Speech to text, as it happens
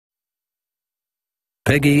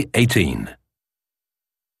Peggy 18.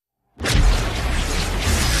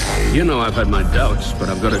 You know I've had my doubts, but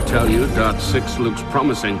I've got to tell you, Dart 6 looks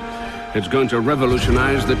promising. It's going to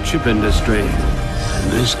revolutionize the chip industry.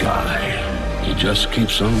 And this guy, he just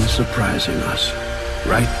keeps on surprising us.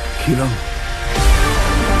 Right, Kilo?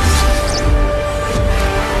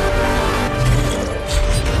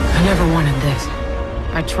 I never wanted this.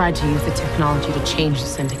 I tried to use the technology to change the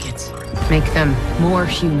syndicates, make them more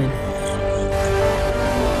human.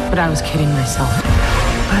 But I was kidding myself.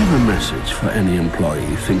 I have a message for any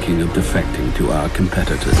employee thinking of defecting to our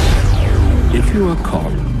competitors. If you are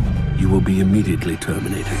caught, you will be immediately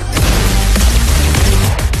terminated.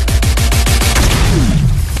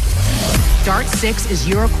 Dart 6 is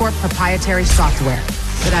Eurocorp proprietary software,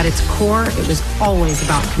 but at its core, it was always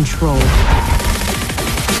about control.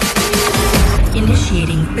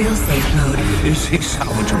 Initiating failsafe mode. Is he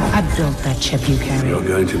salvageable? I built that chip you carry. You're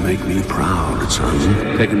going to make me proud,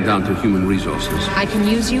 son. Taken down to human resources. I can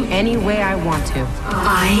use you any way I want to.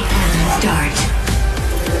 I am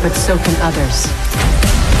Dart. But so can others.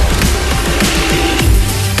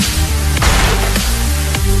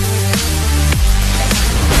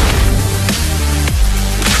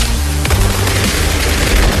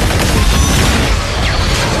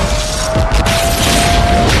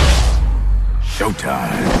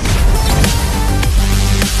 Showtime.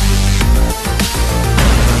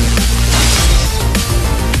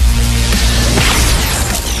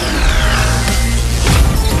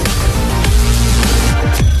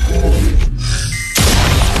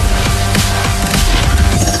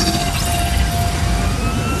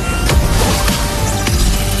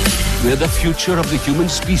 We're the future of the human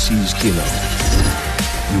species, Kilo.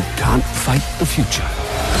 You can't fight the future.